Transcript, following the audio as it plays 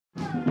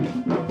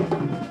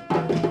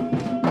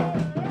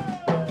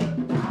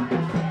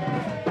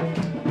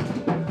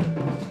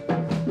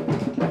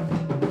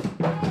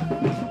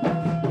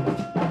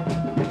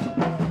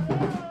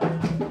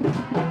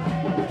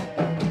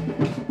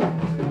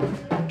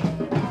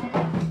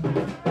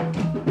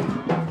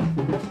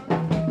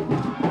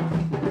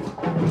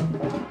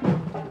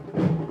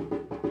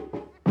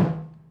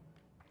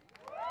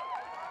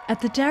At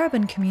the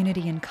Darebin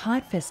Community and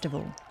Kite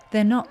Festival,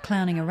 they're not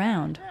clowning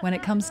around when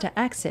it comes to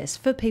access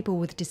for people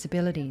with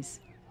disabilities.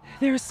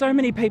 There are so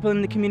many people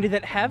in the community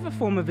that have a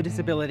form of a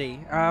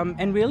disability,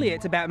 and really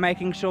it's about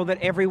making sure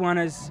that everyone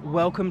is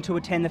welcome to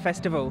attend the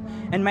festival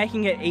and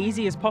making it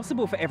easy as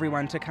possible for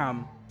everyone to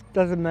come.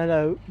 Doesn't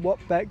matter what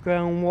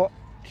background, what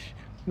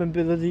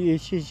mobility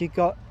issues you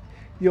got,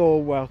 you're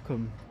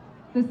welcome.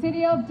 The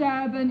City of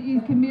Darebin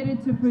is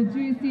committed to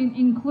producing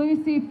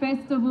inclusive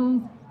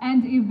festivals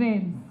and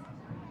events.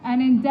 And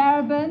in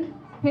Darebin,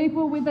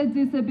 people with a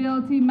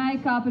disability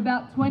make up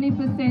about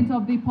 20%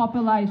 of the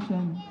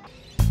population.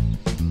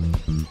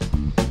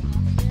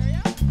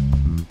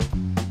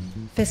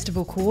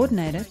 Festival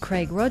coordinator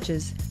Craig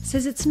Rogers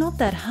says it's not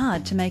that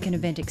hard to make an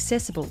event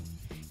accessible.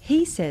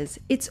 He says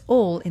it's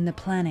all in the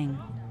planning.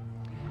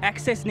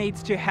 Access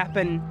needs to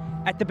happen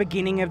at the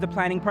beginning of the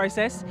planning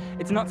process.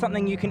 It's not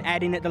something you can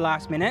add in at the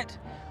last minute.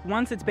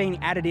 Once it's being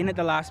added in at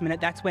the last minute,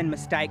 that's when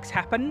mistakes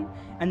happen,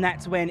 and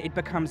that's when it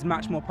becomes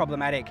much more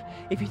problematic.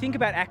 If you think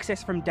about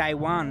access from day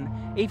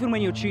one, even when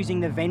you're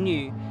choosing the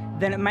venue,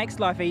 then it makes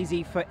life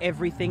easy for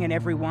everything and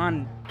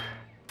everyone.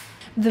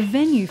 The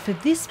venue for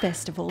this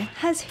festival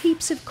has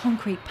heaps of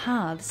concrete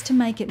paths to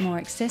make it more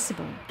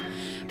accessible.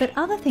 But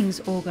other things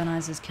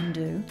organisers can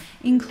do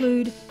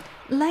include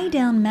lay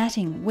down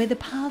matting where the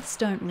paths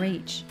don't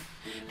reach,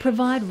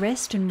 provide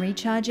rest and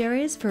recharge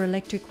areas for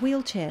electric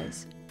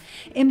wheelchairs,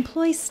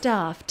 employ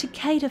staff to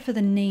cater for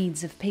the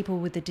needs of people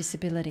with a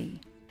disability,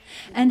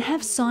 and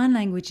have sign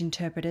language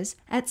interpreters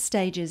at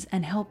stages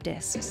and help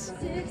desks.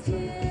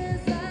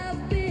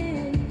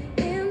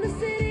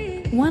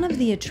 One of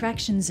the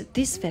attractions at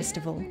this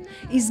festival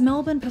is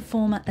Melbourne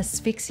performer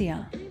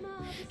Asphyxia.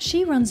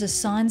 She runs a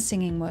sign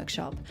singing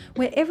workshop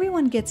where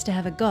everyone gets to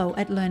have a go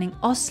at learning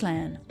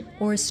Auslan,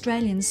 or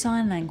Australian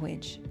Sign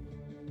Language.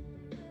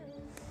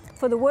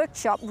 For the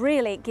workshop,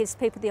 really it gives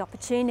people the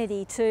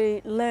opportunity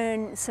to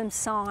learn some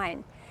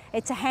sign.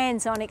 It's a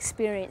hands-on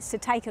experience to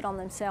take it on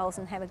themselves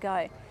and have a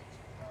go.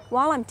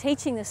 While I'm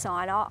teaching the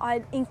sign,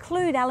 I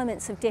include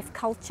elements of deaf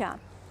culture.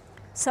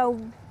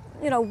 So,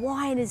 you know,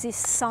 why does this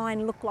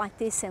sign look like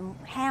this and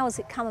how has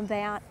it come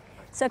about?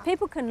 So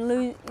people can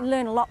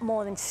learn a lot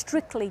more than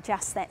strictly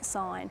just that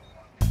sign.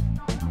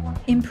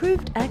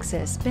 Improved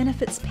access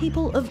benefits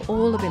people of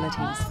all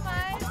abilities,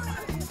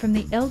 from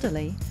the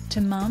elderly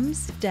to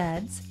mums,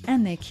 dads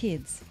and their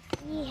kids.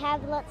 You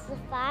have lots of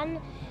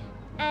fun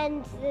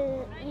and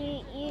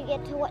you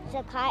get to watch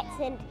the kites,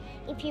 and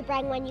if you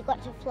bring one you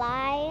got to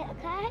fly a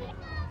kite.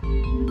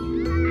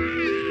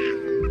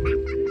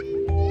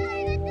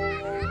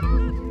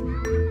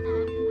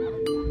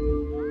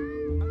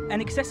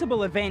 An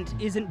accessible event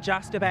isn't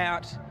just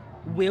about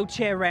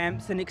wheelchair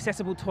ramps and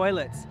accessible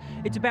toilets.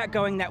 It's about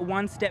going that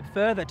one step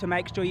further to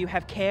make sure you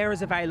have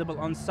carers available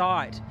on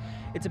site.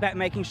 It's about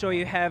making sure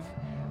you have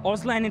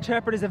Auslan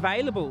interpreters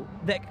available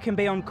that can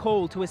be on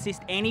call to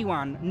assist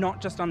anyone, not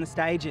just on the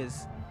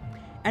stages.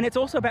 And it's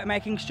also about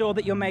making sure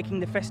that you're making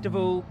the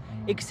festival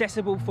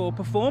accessible for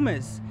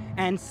performers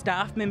and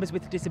staff members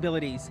with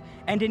disabilities,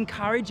 and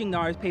encouraging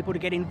those people to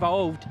get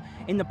involved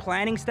in the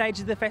planning stage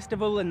of the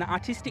festival and the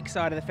artistic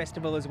side of the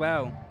festival as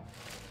well.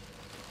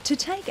 To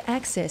take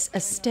access a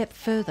step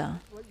further,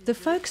 the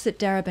folks at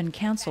Darebin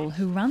Council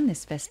who run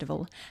this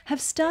festival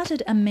have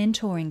started a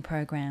mentoring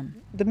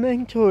program. The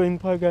mentoring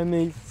program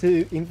is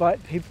to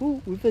invite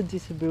people with a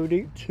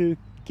disability to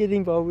get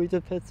involved with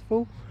the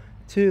festival,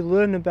 to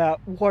learn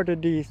about what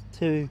it is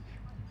to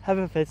have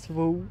a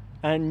festival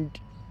and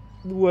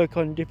work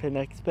on different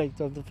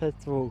aspects of the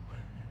festival,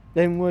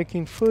 then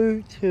working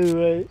through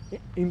to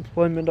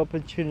employment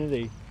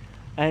opportunity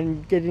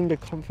and getting the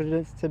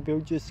confidence to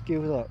build your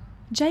skills up.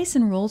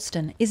 Jason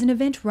Ralston is an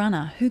event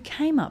runner who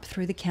came up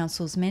through the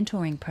council's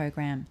mentoring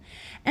program,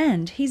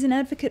 and he's an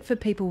advocate for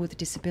people with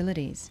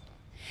disabilities.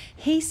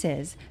 He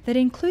says that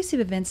inclusive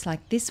events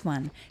like this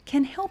one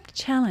can help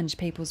challenge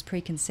people's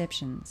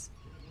preconceptions.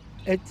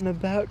 It's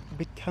about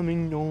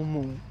becoming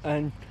normal,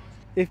 and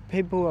if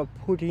people are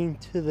put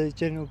into the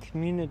general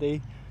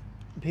community,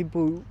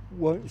 people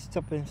won't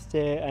stop and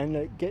stare, and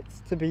it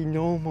gets to be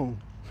normal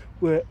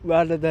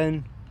rather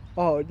than,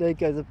 oh, there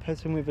goes a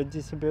person with a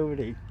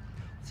disability.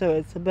 So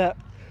it's about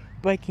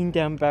breaking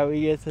down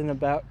barriers and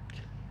about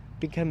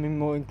becoming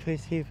more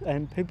inclusive,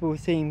 and people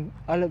seeing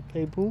other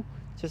people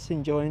just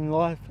enjoying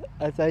life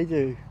as they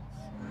do.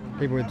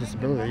 People with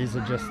disabilities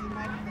are just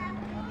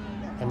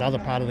another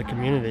part of the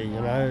community,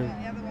 you know,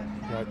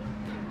 like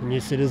the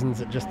new citizens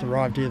that just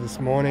arrived here this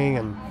morning,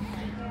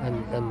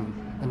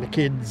 and the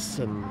kids,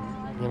 and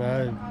you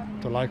know,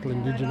 the local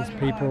Indigenous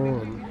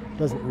people, and it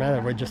doesn't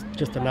matter, we're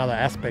just another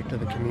aspect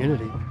of the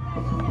community.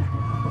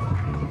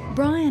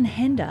 Brian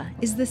Hender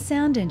is the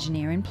sound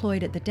engineer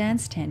employed at the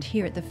dance tent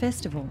here at the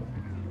festival.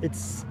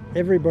 It's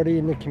everybody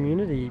in the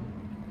community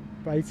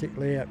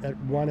basically at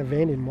one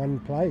event in one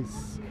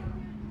place,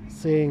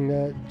 seeing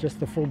just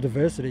the full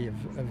diversity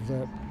of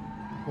the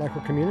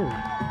local community.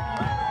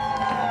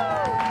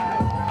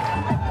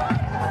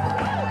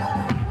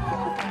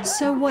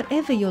 So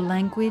whatever your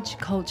language,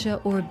 culture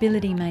or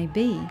ability may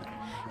be,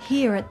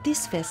 here at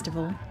this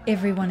festival,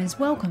 everyone is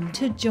welcome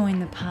to join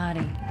the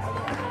party.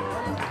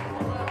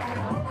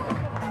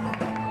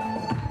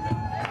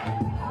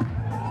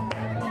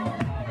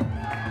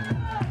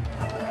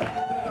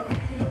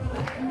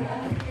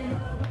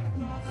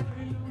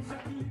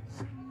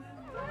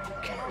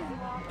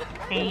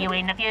 See you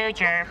in the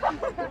future.